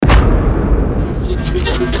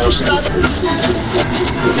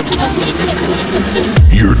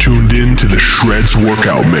You're tuned in to the Shreds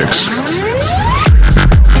Workout Mix.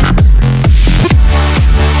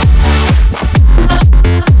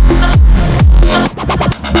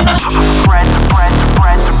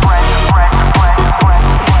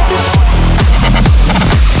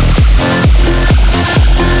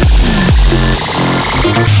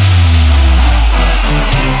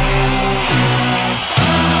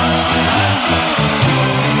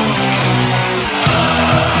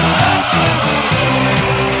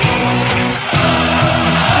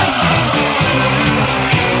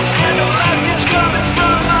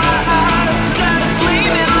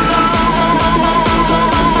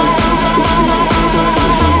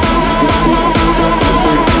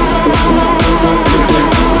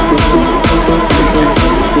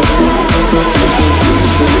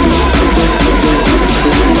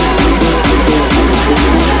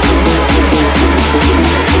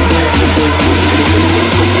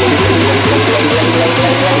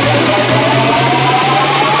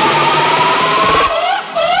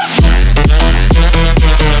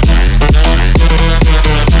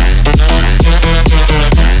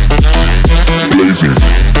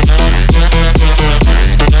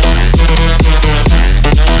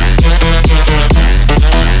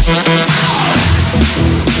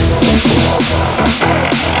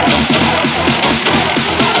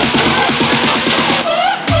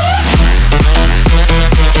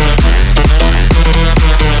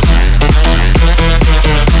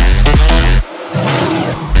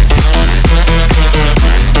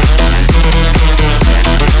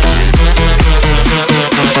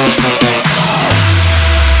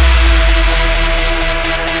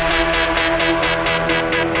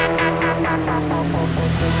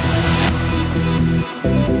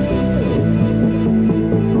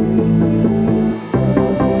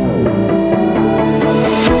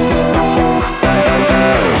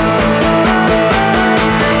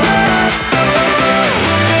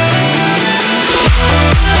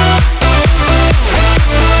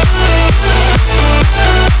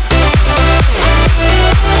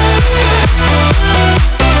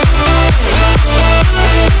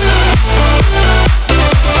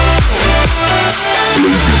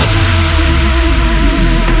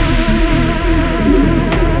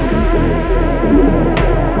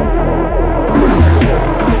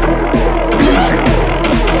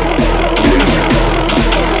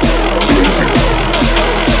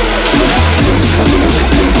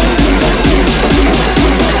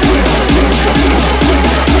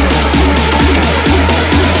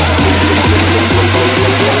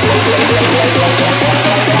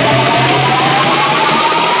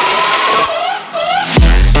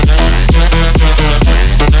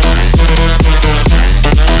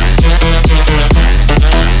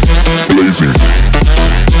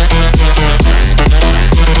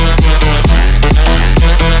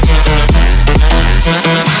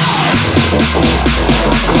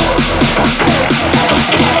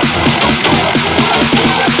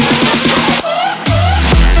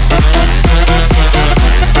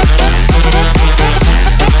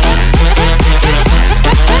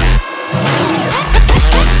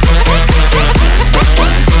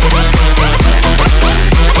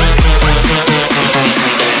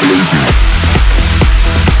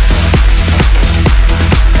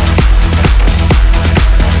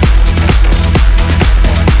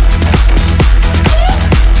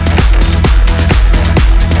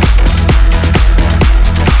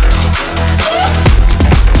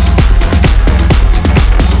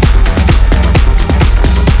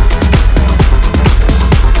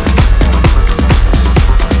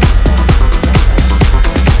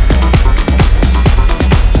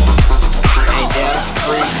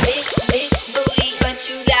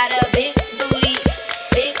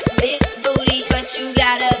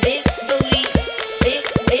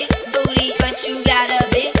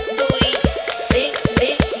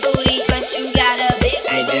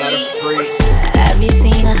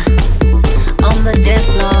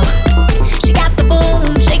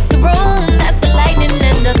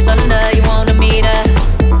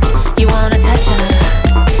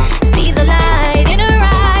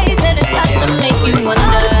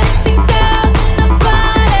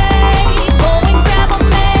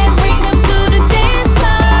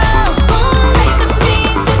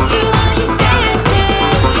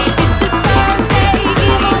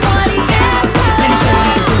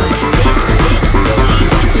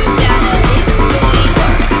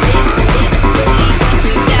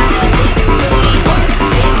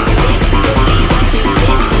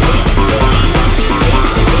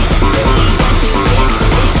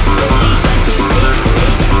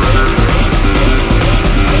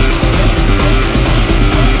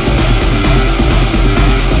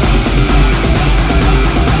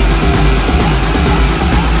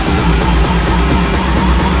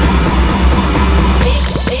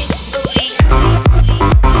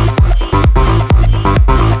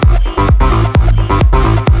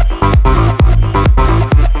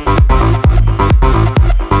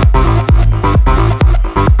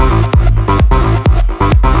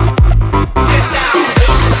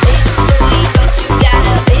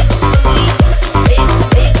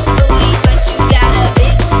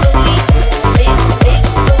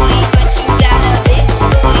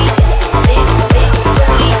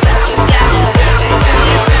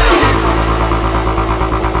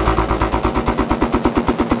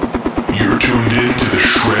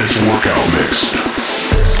 Workout Mix.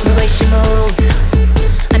 The way she moves,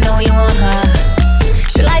 I know you want her.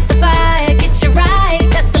 She light the fire, get you right.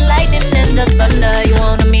 That's the lightning and the thunder. You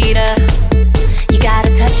wanna meet her, you gotta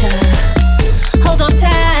touch her. Hold on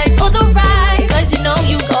tight for the ride, 'cause you know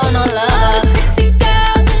you gonna love her. All the sexy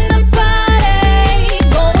girls in the party,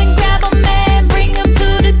 go and grab a man, bring him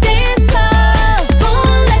to the dance floor. Go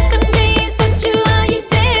on, let them dance, touch you while you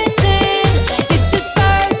dancing. It's his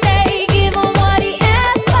birthday, give him what he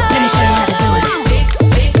asked for. Let me show you how to do it.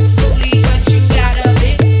 Big booty, but you got a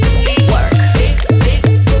big booty. Work. Big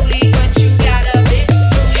booty, but you got a big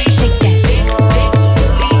booty. Shake that. Big booty,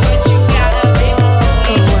 but you got a big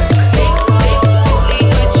booty. Good work. Big booty,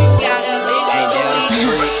 but you got a big booty.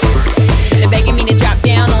 They're begging me to drop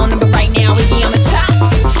down on them, but right now we be on the top.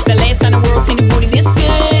 The last time the world seen a booty this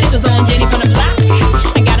good, it was on Jenny from the block.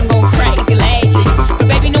 I got them going crazy lately, but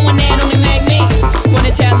baby, no one there only make me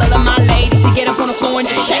wanna tell all of my ladies to get up on the floor and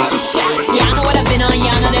just shake it, shake. Yeah, I know what I've been on,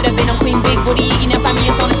 y'all know that I've been on Queen Big Booty. You know, find me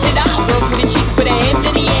up on the sit down. Girls with the cheeks, put a hand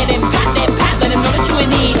to the head and pop that pot, let them know that you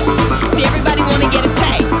in here. See, everybody wanna get a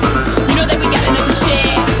taste. You know that we got enough to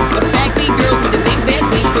share. The fact we girls with the big bad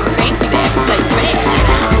we too fancy that play fair.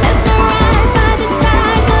 Mesmerized by the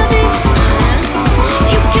size of it.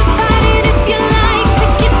 You can fight it if you like.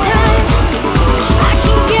 Take your time. I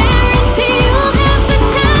can guarantee you'll have the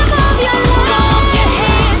time of your life. Throw up your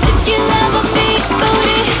hands if you love a big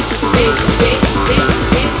booty. Big booty, but you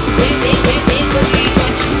big booty,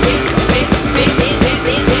 but you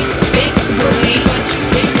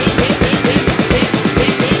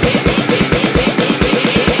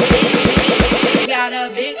got a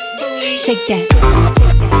big booty. Shake that.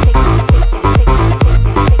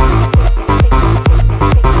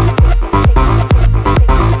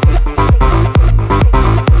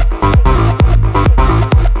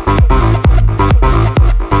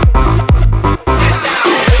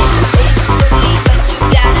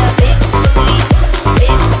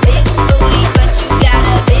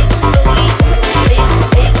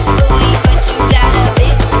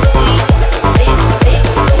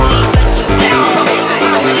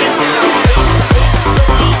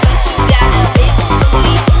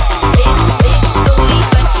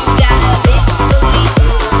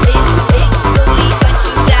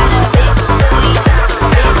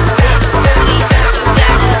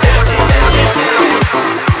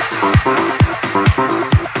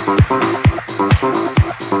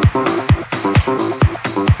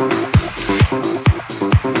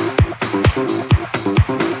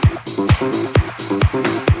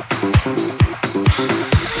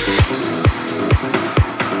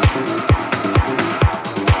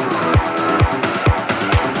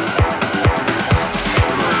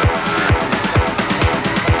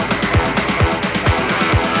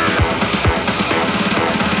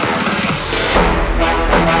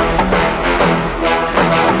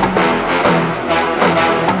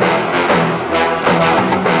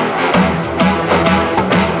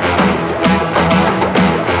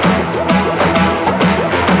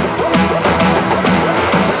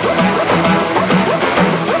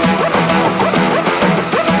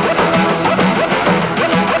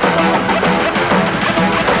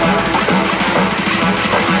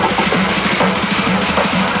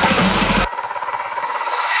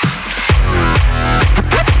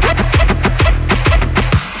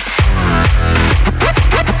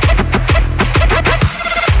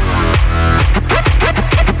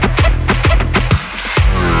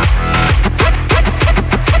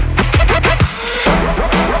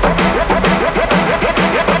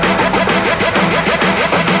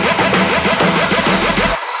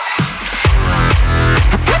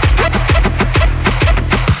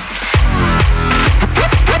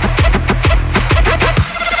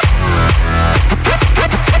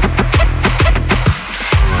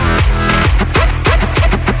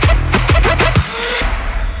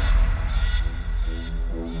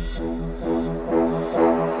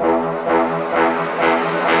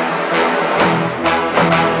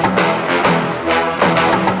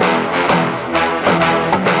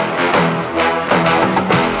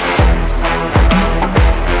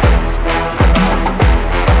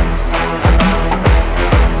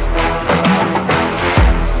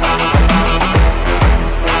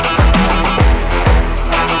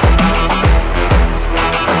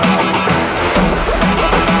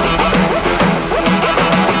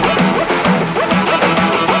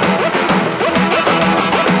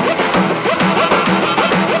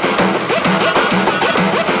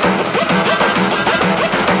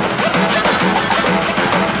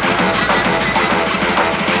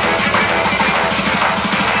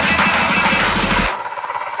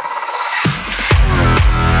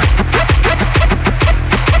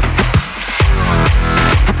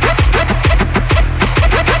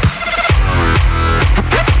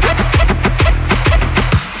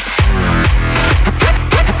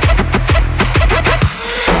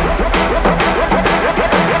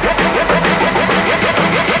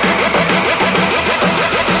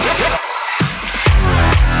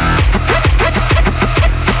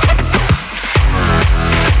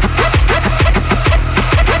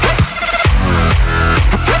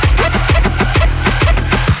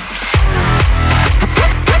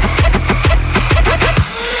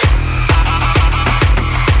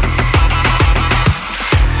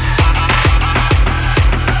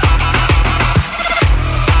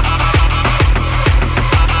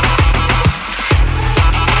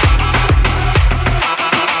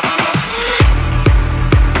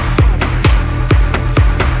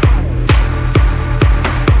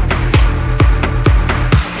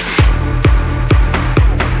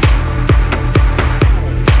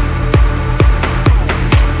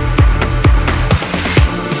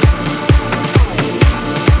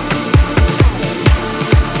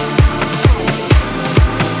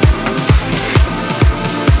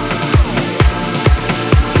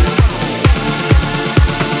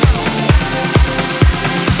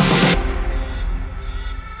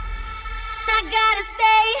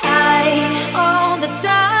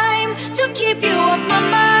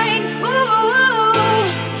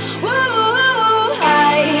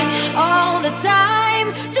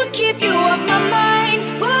 keep you off my mind.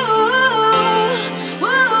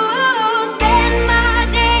 Spend my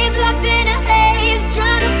days locked in a haze,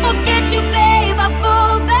 trying to forget you, babe. I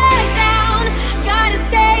fall back down. Gotta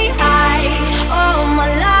stay high all my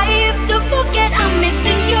life to forget I'm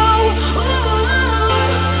missing you.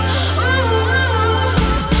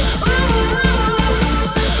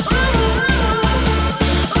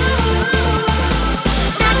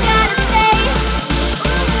 I gotta stay.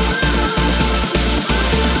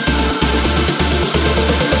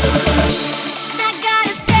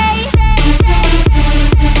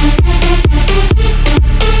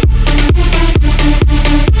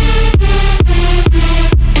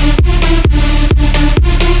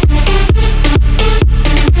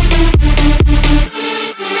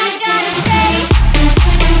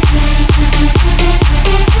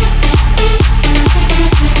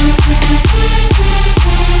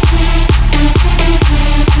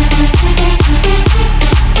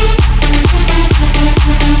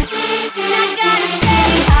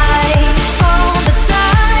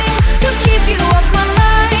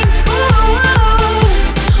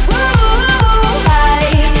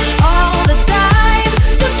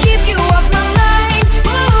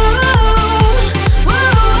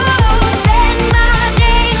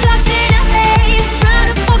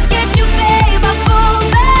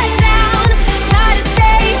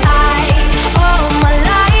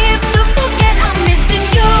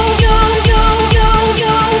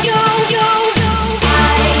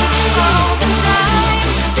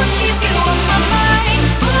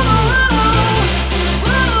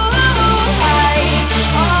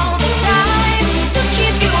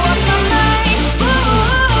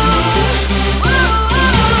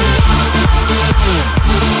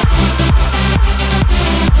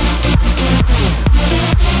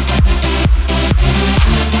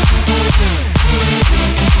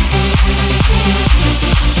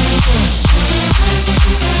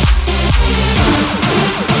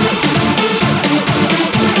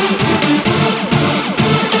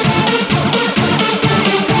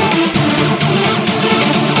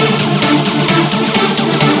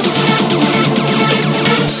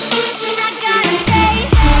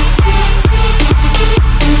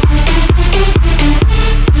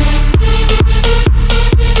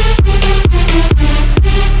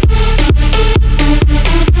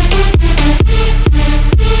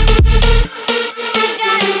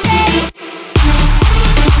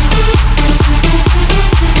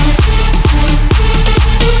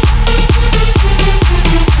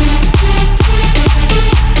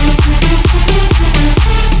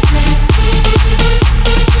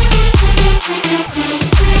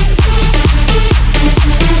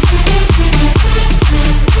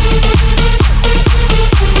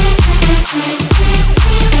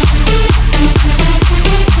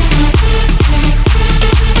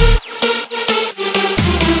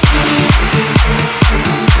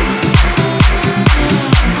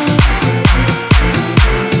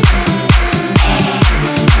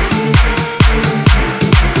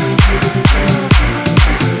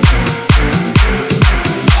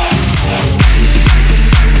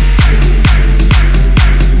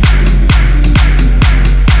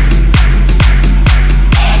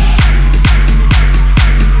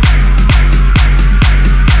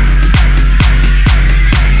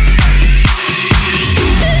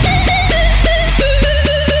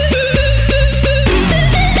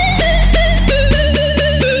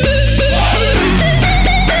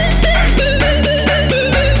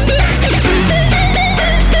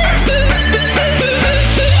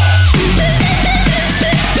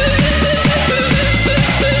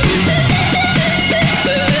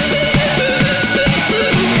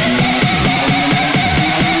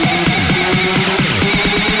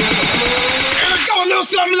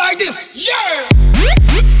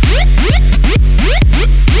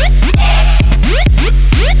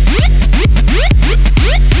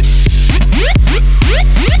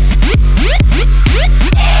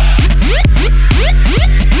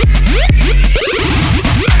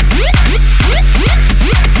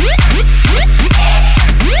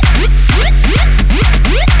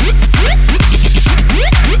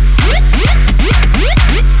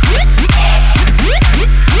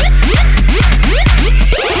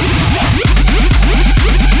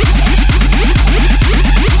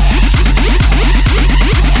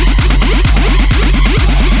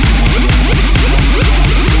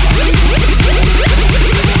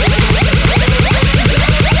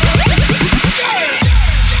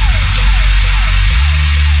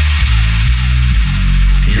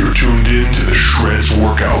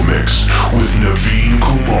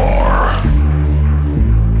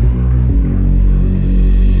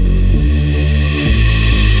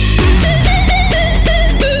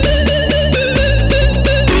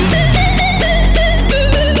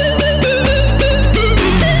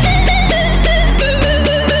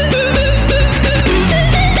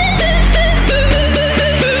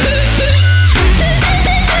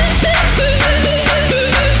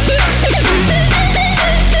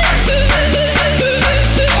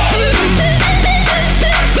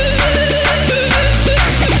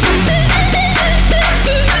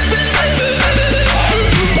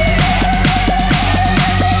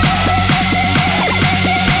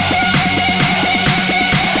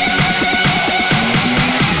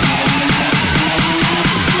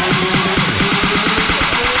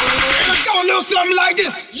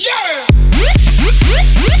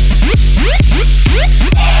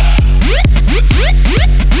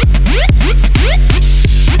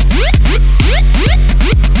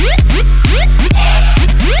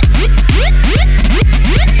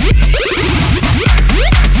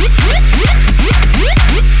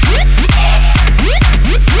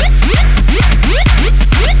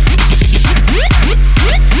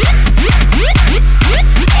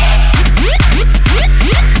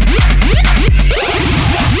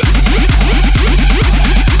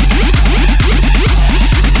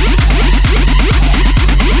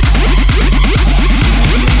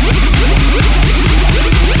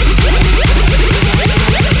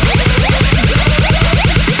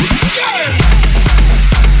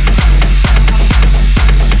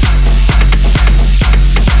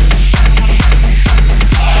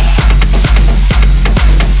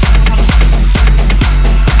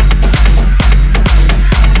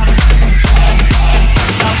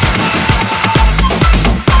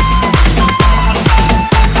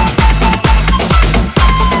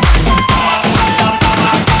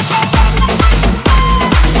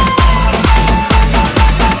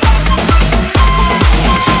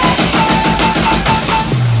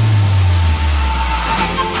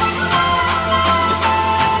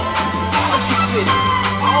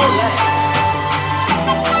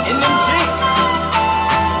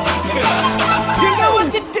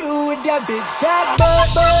 your big fat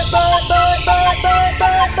butt, butt, butt, butt, butt, butt, butt, butt, butt, butt, butt, butt, butt, butt, butt.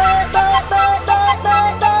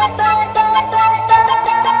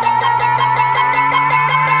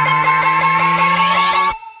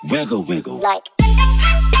 Wiggle, wiggle. Like.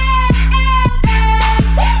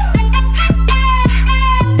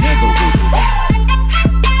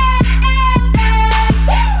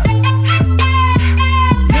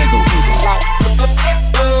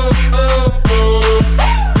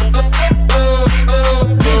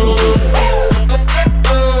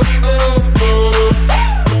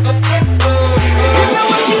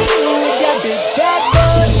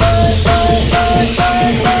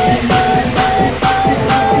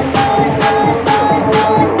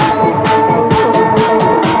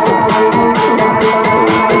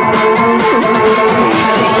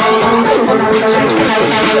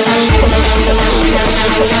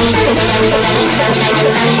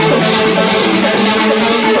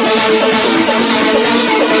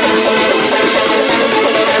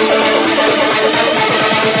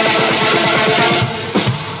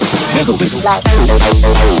 Wiggle, wiggle. Like.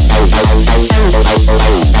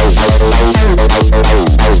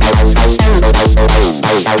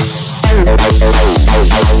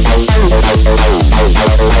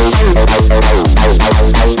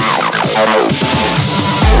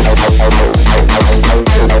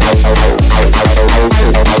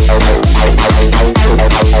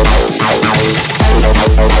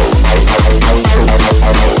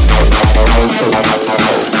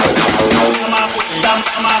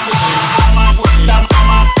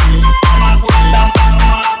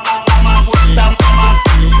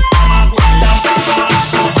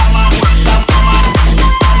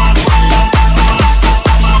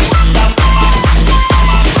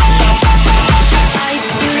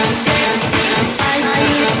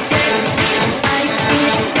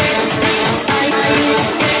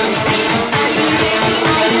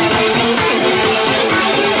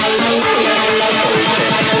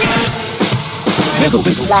 Wiggle,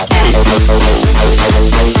 wiggle. Like.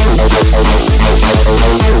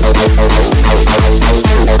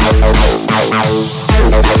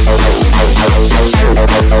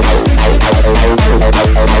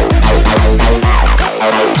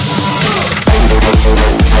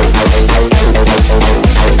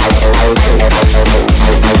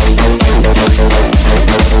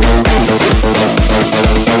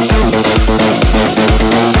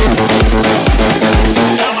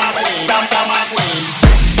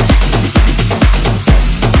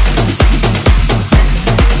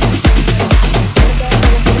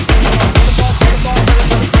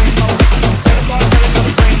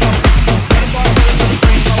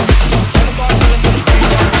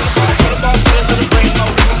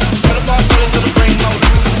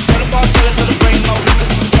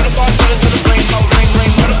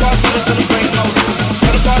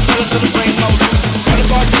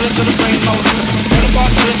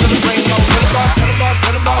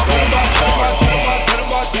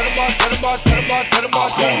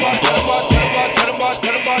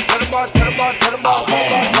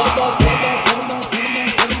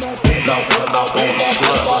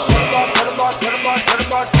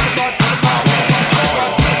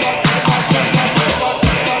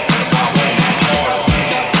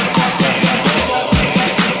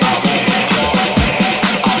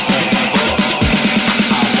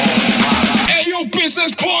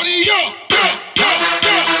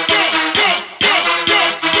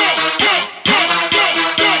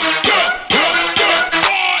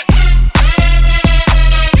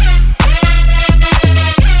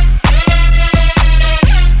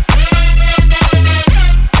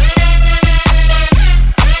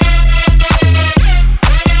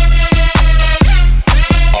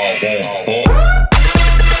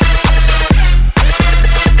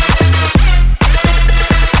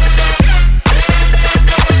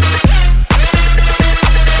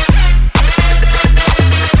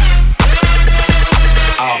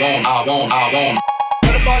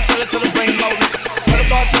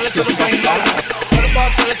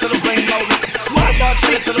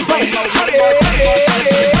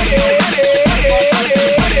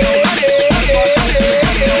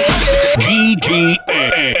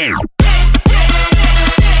 GTN.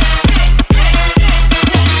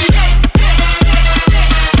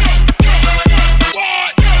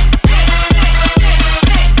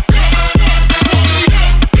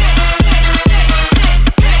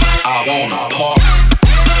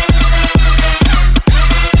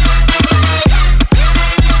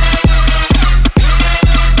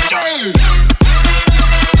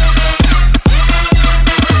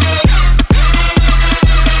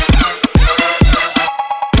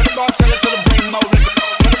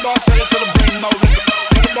 Tell it to the brain, more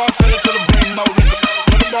liquor.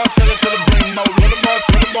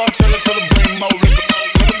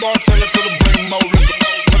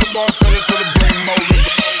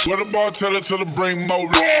 tell it till the bring more.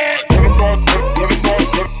 What about, what about,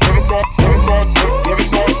 what about, what about, what about, what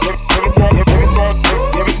about, what about,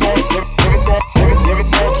 what about, what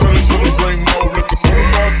about, tell it till the bring more. What about, what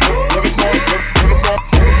about, what about,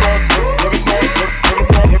 what about, what about, what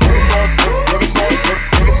about, what about,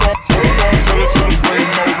 what about, tell it till the bring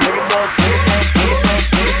more. What about,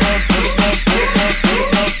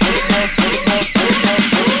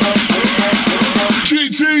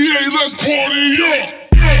 GTA, let's party up.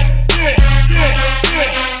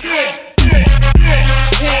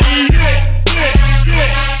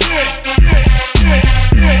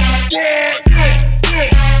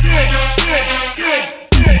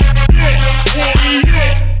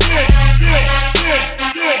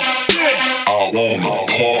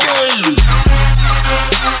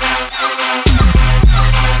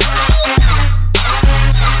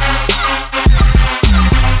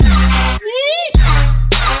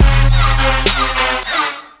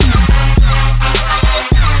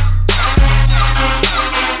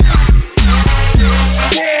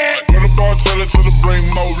 Tell it till the bring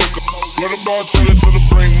more liquor. What about tell it till the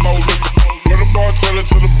bring more liquor? What about tell it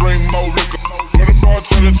till the bring more? What about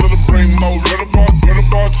tell it till the bring more liquor? What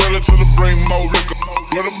about tell it till the bring more liquor?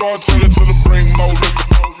 What about tell it till the bring more liquor?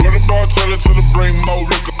 What about tell it till the bring more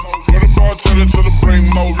liquor? What about tell it till the bring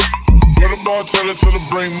more liquor? What about tell it till the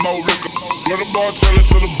bring more liquor? What about tell it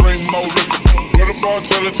till the bring more liquor? What about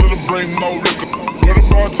tell it till the bring more? What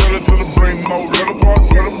about tell it till the bring more liquor?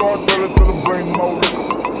 What about tell it till the bring more liquor?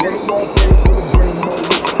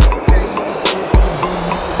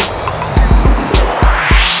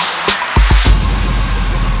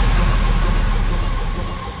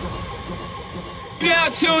 Now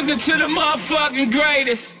tuned into the motherfucking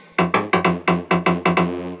greatest.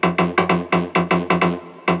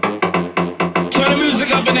 Turn the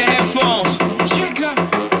music up in the headphones. Check up.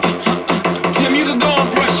 Tim, you can go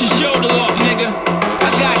and brush your shoulder off, nigga. I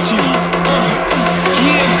got you.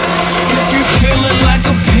 Yeah. If you feeling like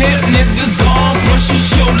a pimp, nigga, go and brush your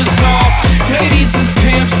shoulders off. Ladies is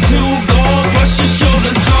pimps too, go and brush your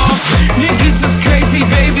shoulders off. Niggas is crazy,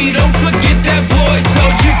 baby, don't forget that boy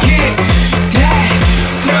told you get that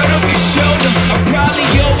dirt up your shoulders. I probably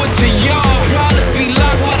owe it to y'all, probably be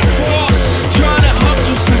like what a force. Trying to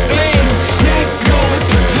hustle some things, let go with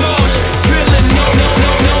the push. Feeling no, no,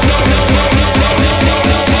 no, no, no, no, no, no, no, no,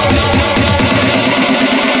 no, no, no, no, no, no.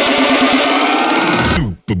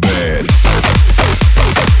 Super bad.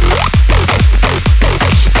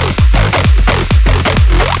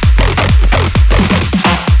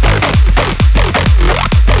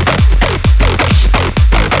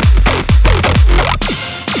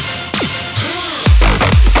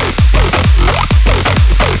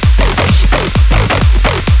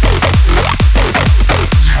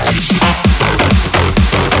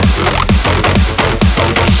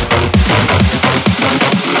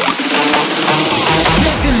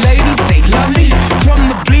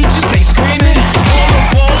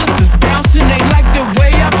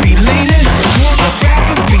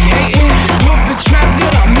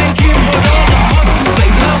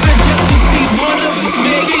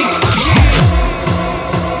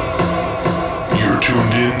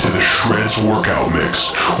 Workout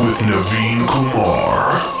Mix with Naveen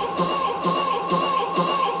Kumar.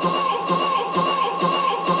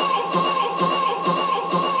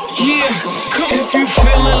 Yeah, come if you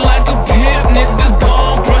feeling like a pimp, nigga,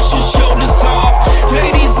 go and brush your shoulders off.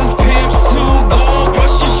 Ladies is pimps too, go and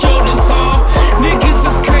brush your shoulders off. Niggas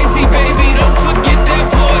is crazy, baby, don't forget that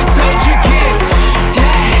boy told you get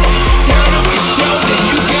that dirt up your shoulder.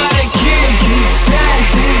 You gotta get that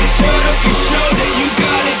dirt up your shoulder. You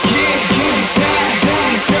gotta get that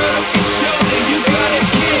dirt up your shoulder. You gotta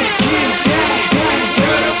get that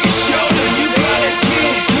dirt up your shoulder. You gotta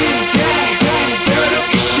get that dirt up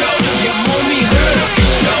your shoulder. Your homie hurt up your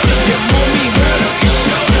shoulder. Your homie hurt up your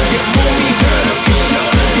shoulder. Your homie hurt up your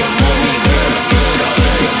shoulder. Your homie hurt up your shoulder. Your homie hurt up your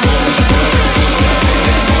shoulder.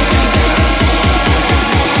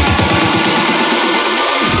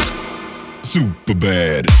 Super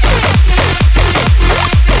bad.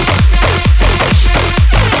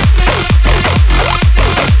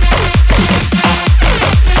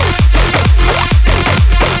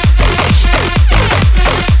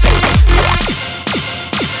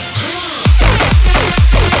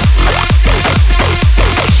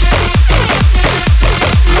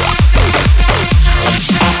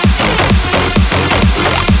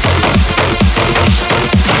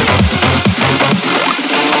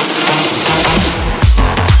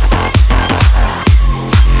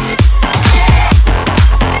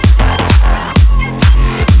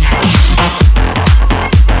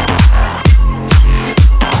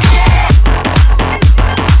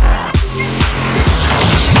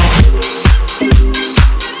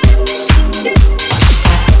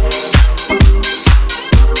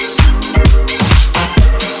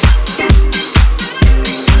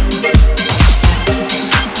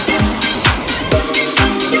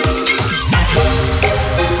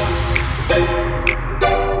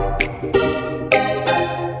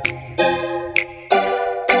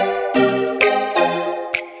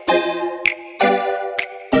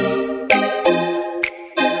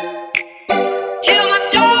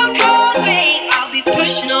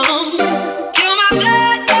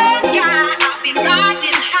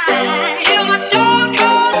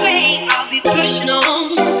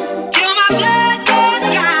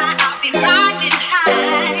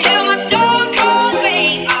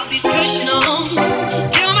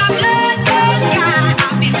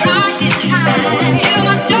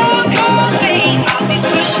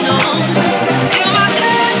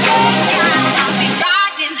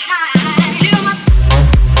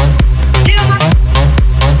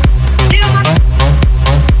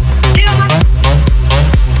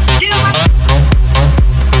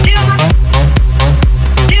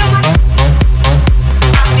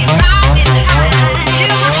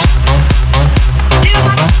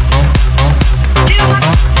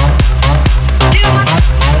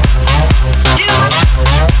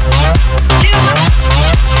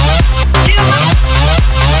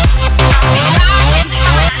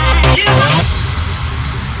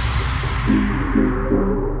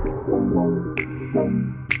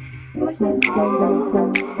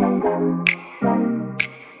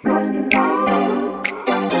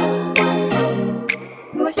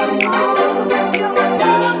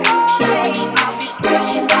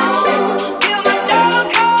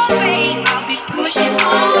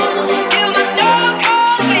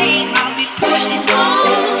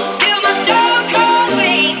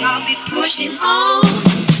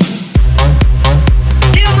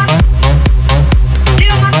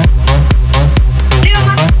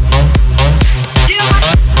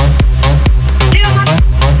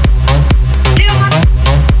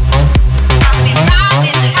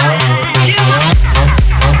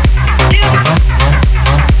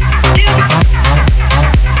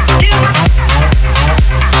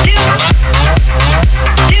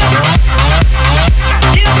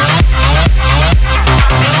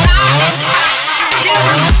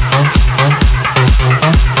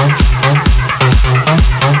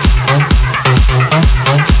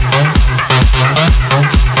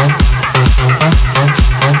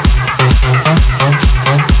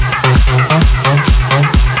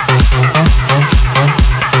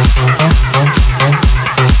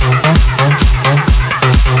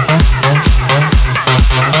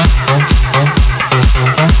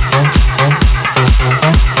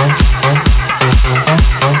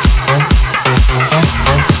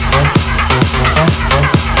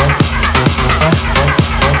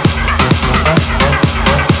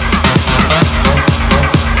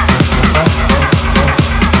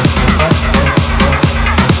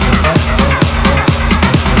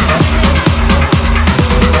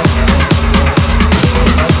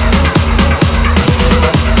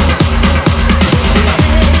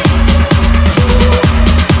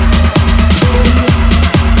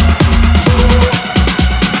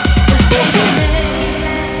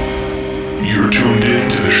 You're tuned in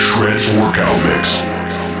to the Shreds Workout Mix.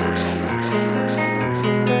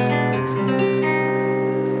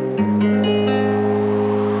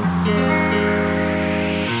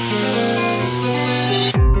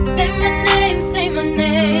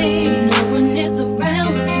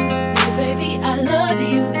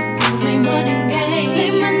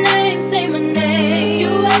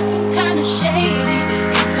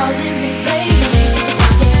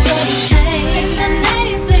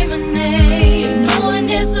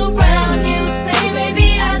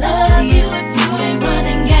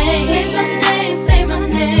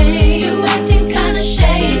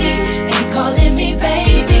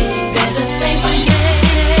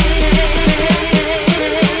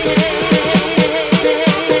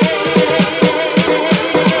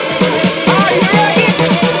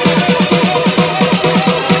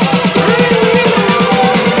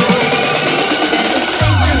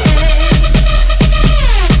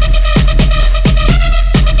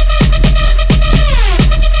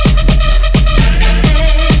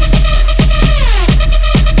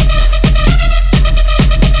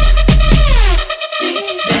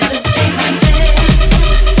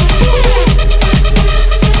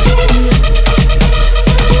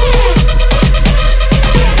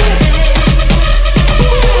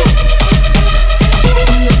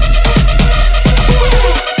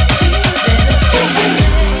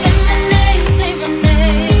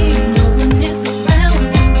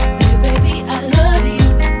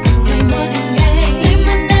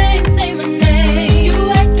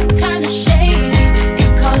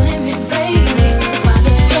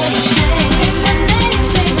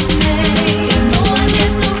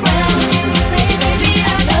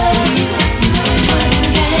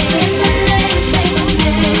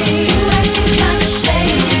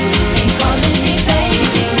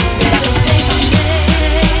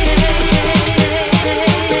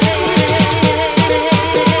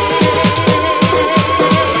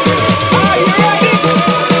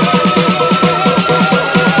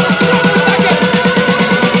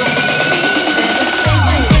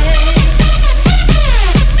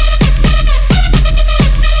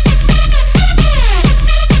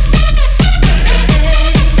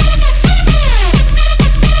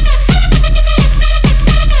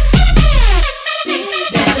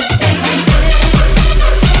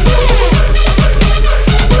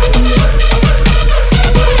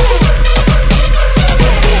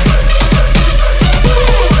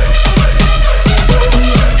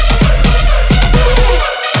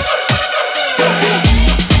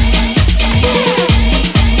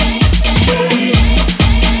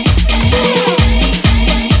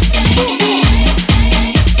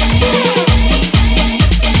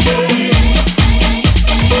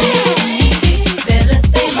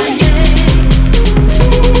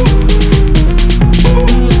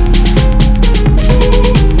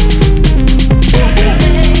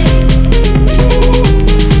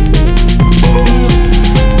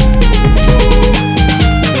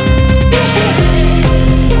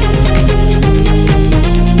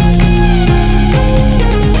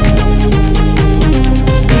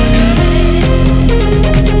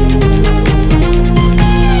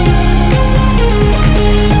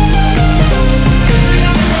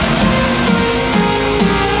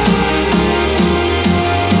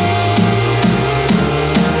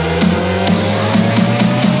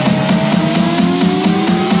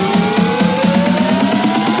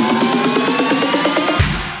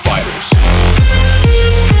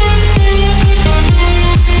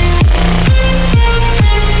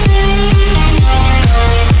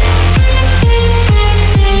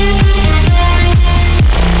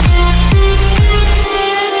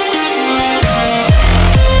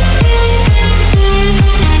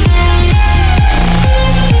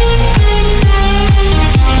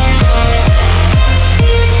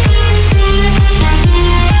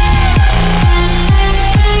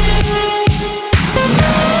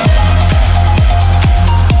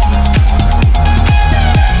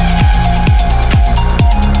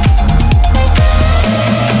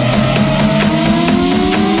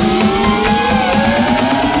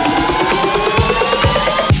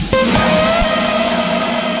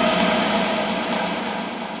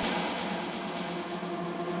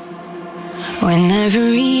 When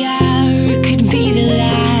every hour could be the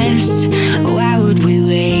last, why would we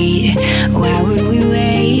wait? Why would we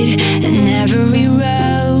wait? And every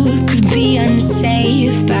road could be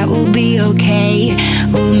unsafe, but we'll be okay.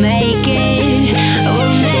 We'll make it.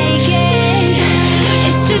 We'll make it.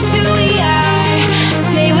 It's just who we are.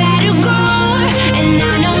 Say where to go, and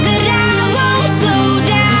I know that I won't slow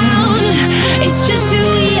down. It's just who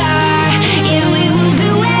we are. Yeah, we will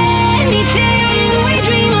do anything we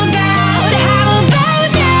dream about.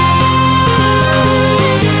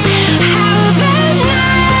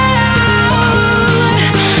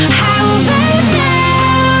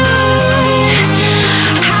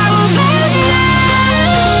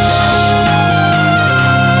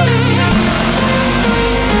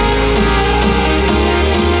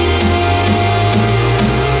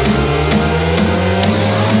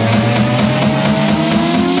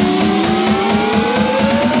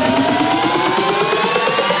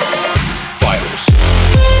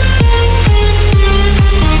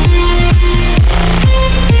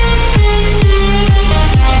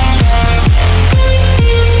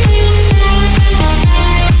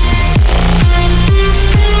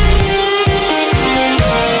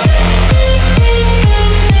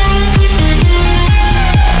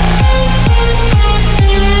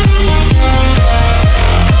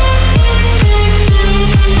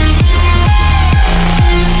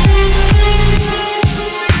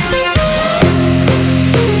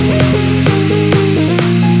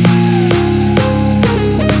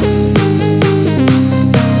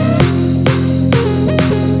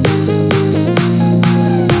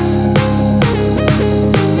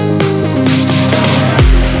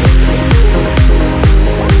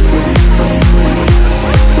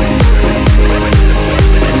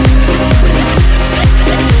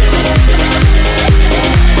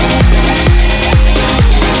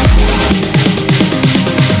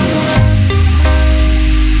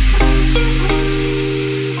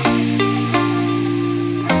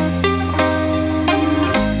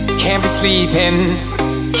 sleeping,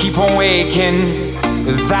 keep on waking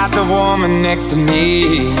without the woman next to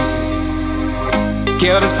me.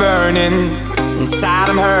 Guilt is burning, inside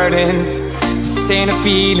I'm hurting. This ain't a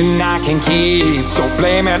feeling I can keep. So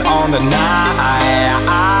blame it on the night.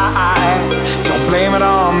 Don't blame it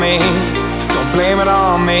on me. Don't blame it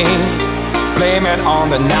on me. Blame it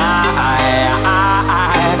on the night.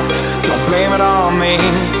 Don't blame it on me.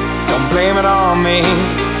 Don't blame it on me.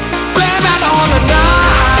 Blame it on the night.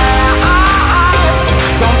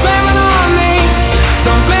 Don't blame it on me.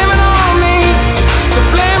 Don't blame it on me. So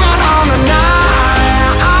blame it on the night.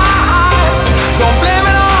 Don't blame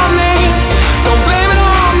it on me. Don't blame it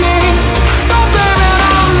on me. Don't blame it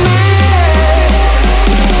on me.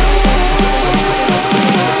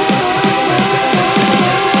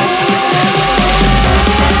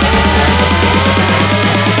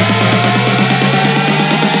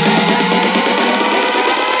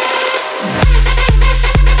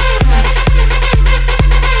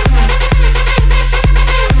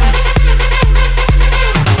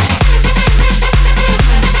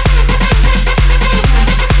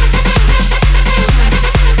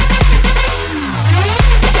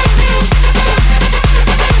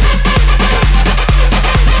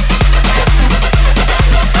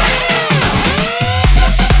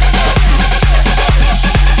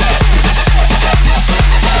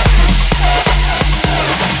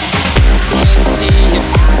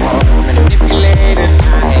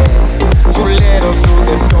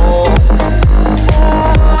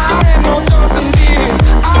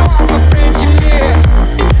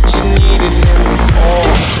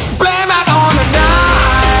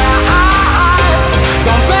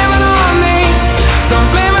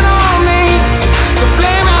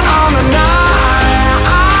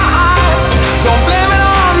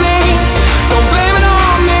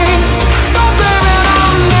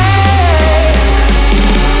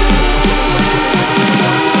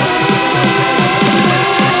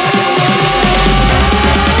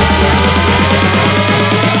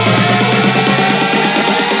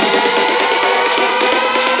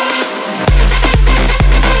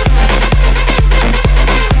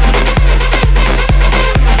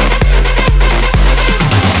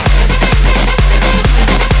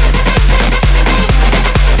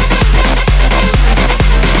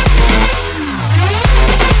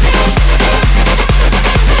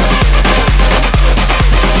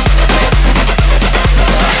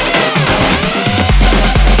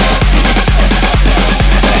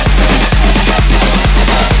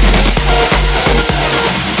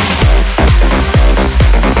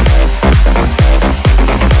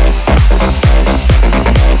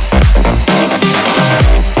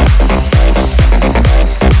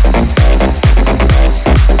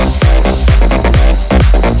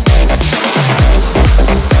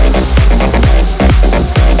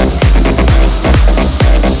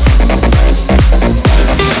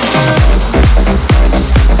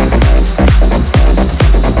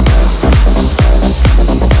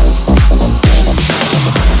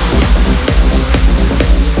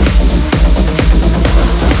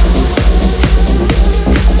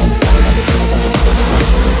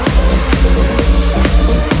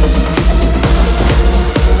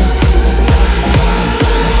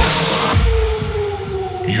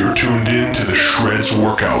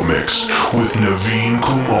 Workout Mix with Naveen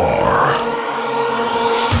Kumar.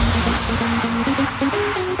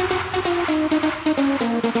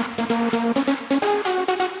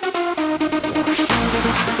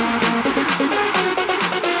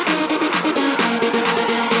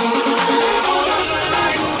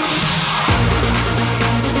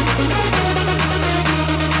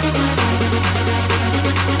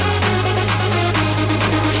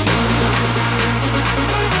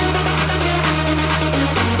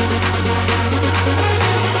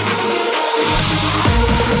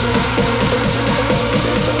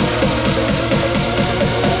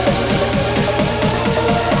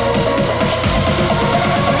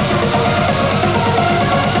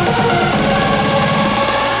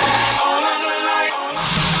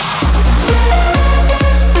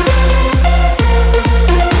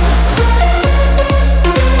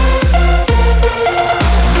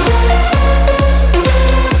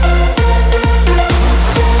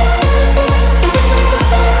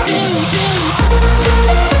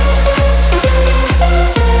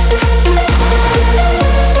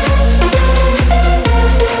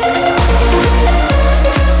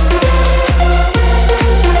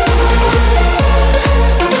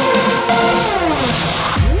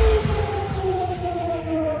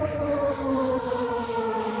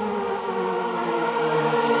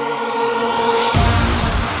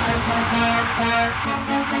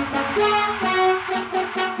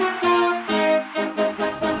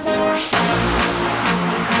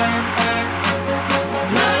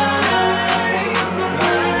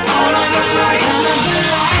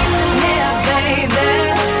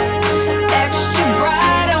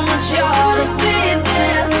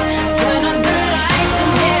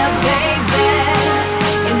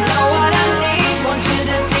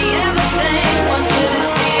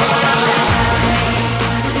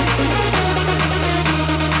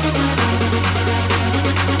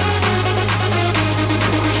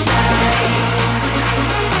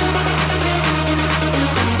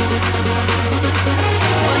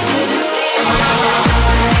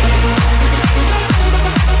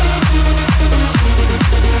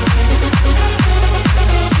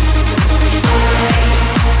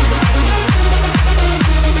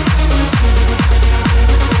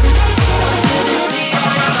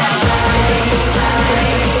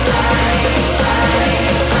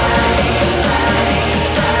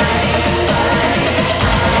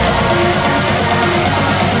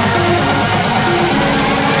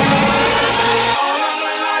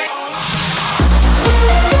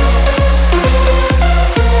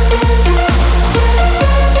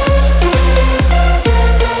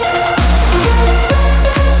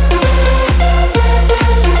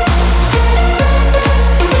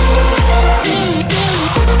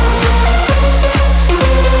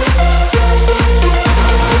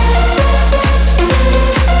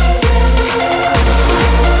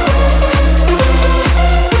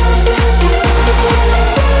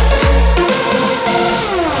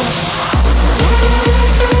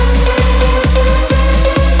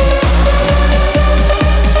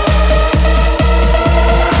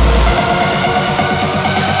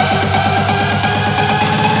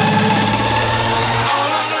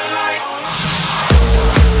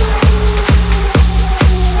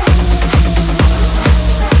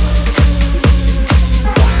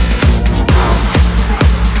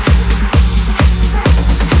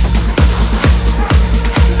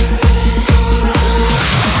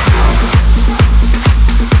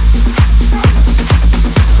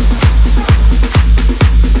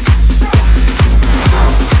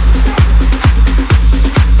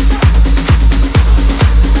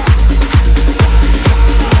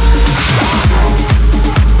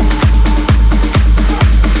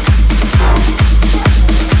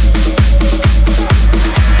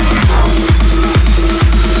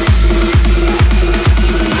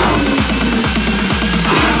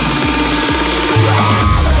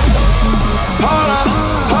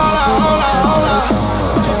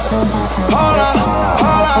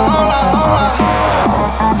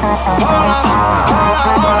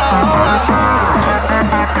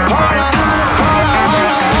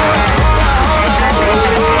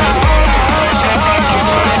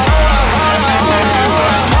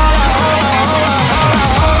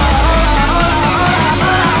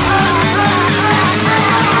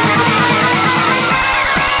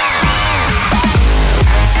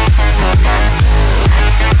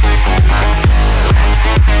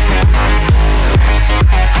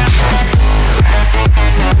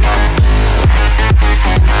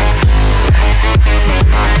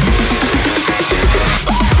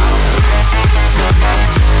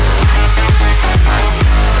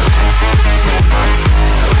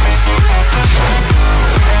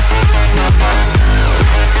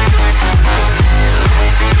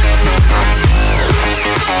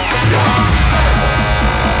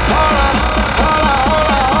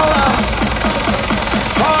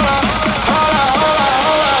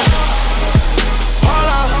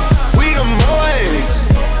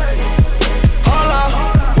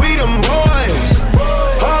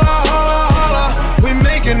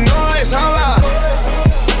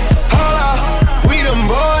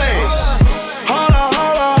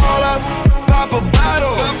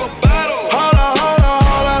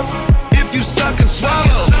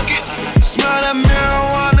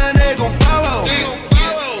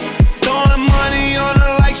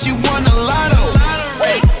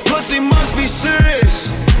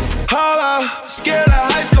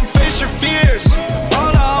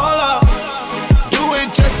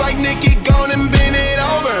 Nikki gone and bend it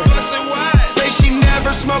over. Say she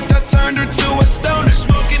never smoked, I turned her to a stoner.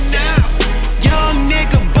 Young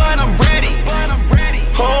nigga, but I'm ready.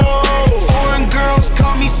 Oh, foreign girls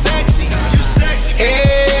call me sexy.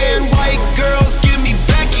 And white girls give me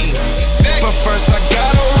Becky. But first I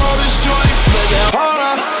gotta roll this joint. Hold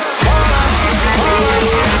up, hold up, hold up, hold up, hold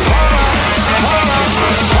up, hold up, hold up,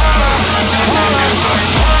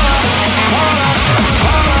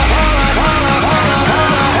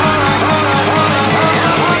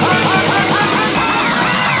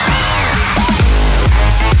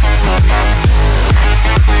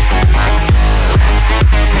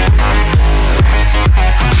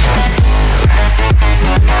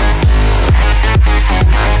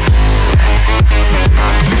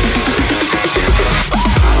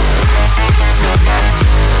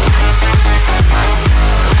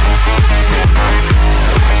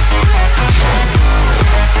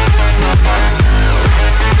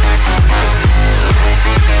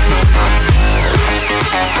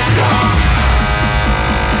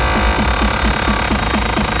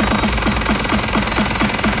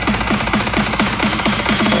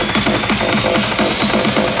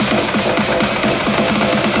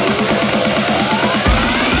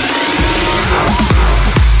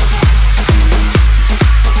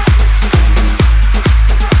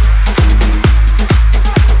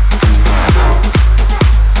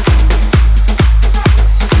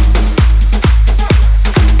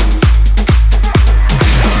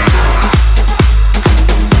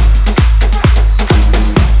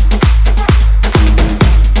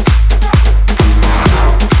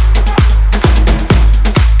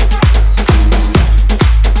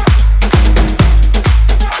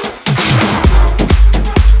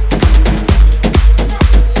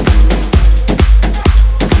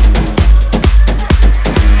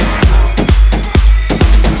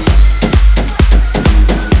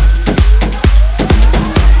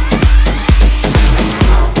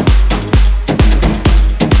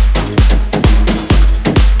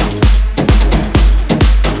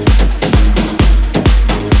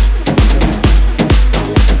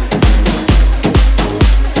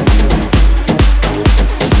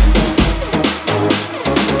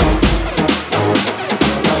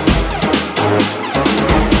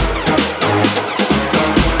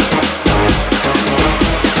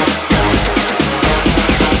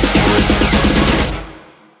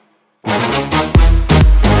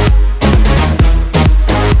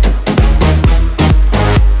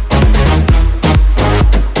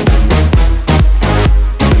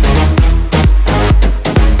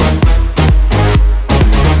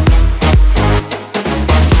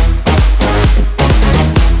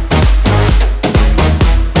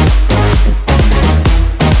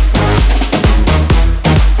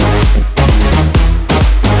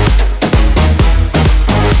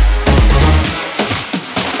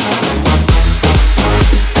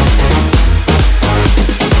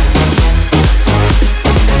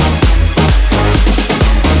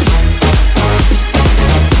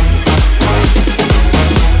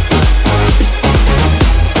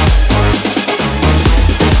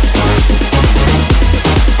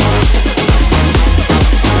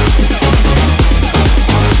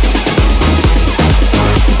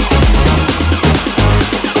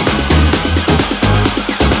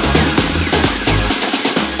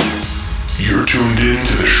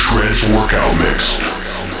 Workout Mix.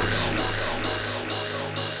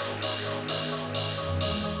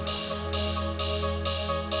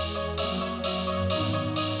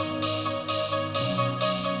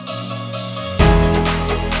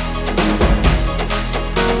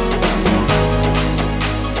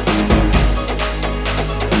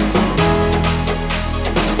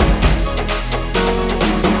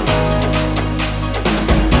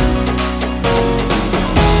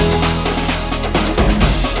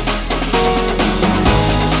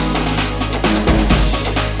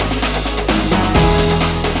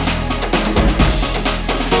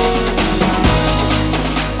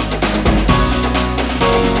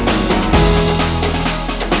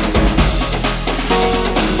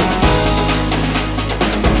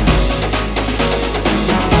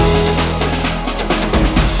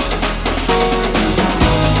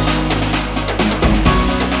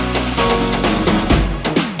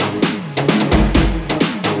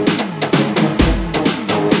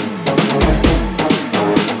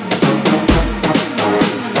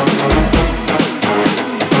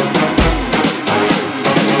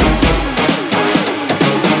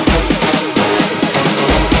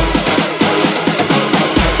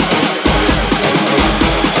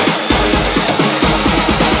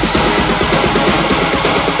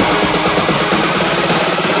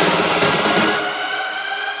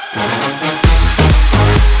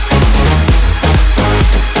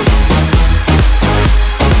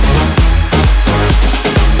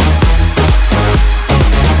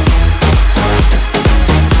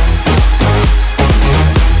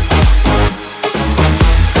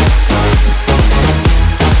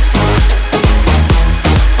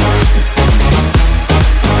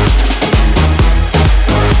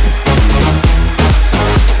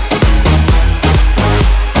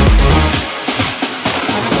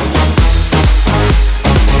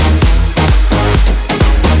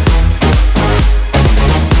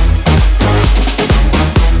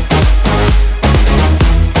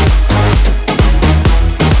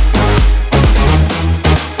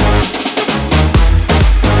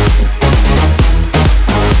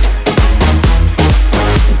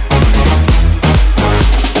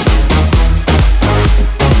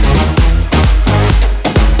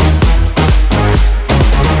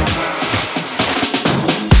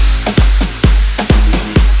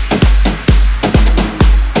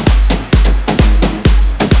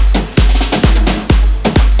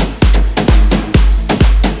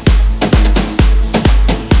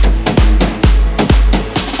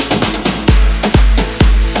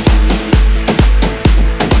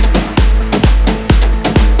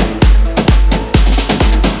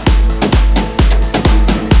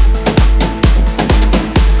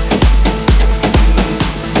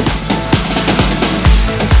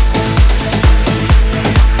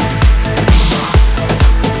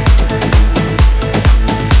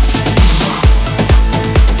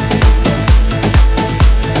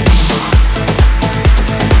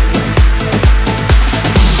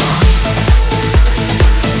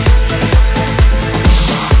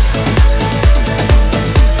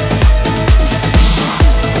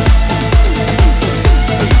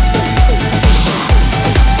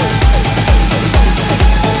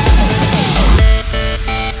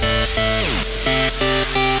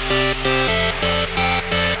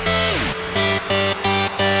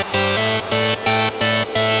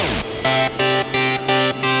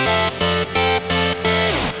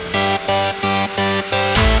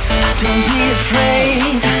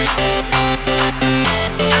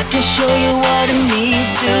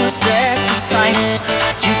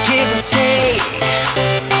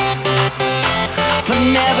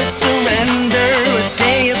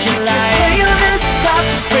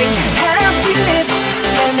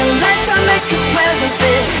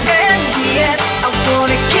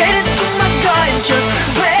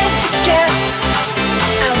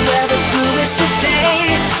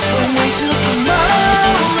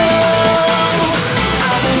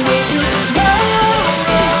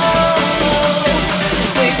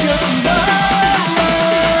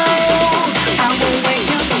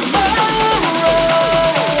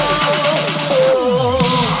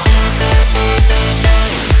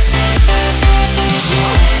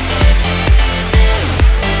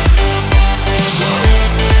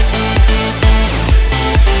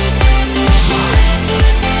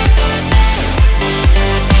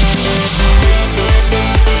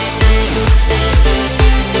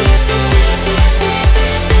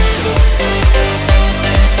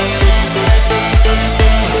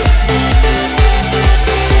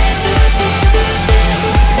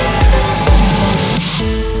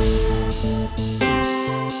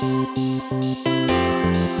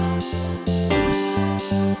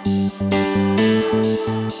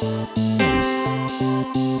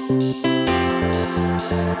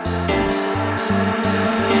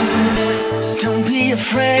 Don't be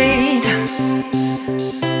afraid.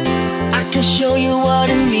 I can show you what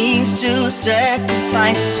it means to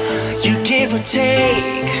sacrifice. You give or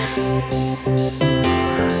take,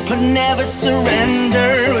 but never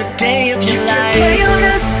surrender a day of your life. You pray on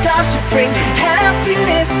the stars to bring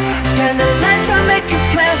happiness. Spend a lifetime making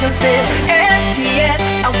plans of it. At the end,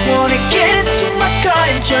 I wanna get into my car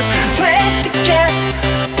and just play the gas.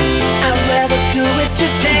 I'd rather do it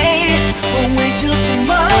today, or wait till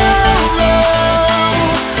tomorrow.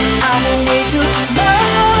 I won't wait till tomorrow.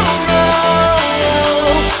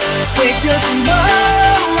 Wait till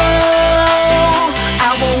tomorrow.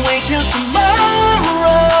 I won't wait till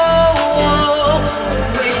tomorrow.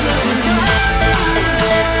 Wait till tomorrow.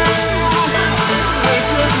 Wait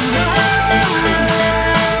till tomorrow.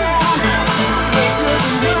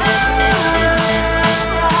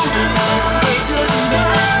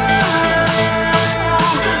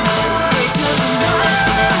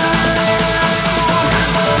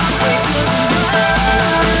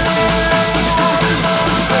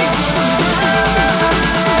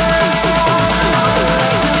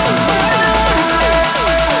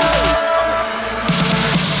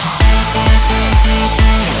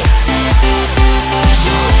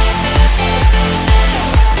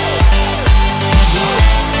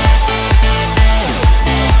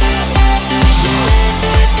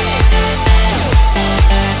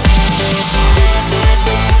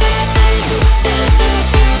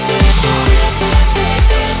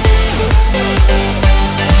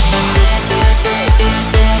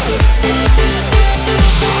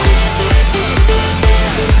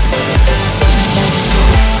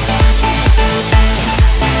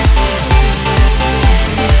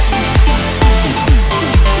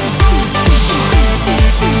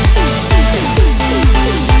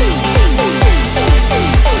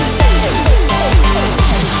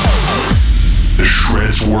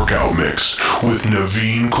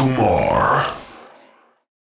 Naveen Kumar.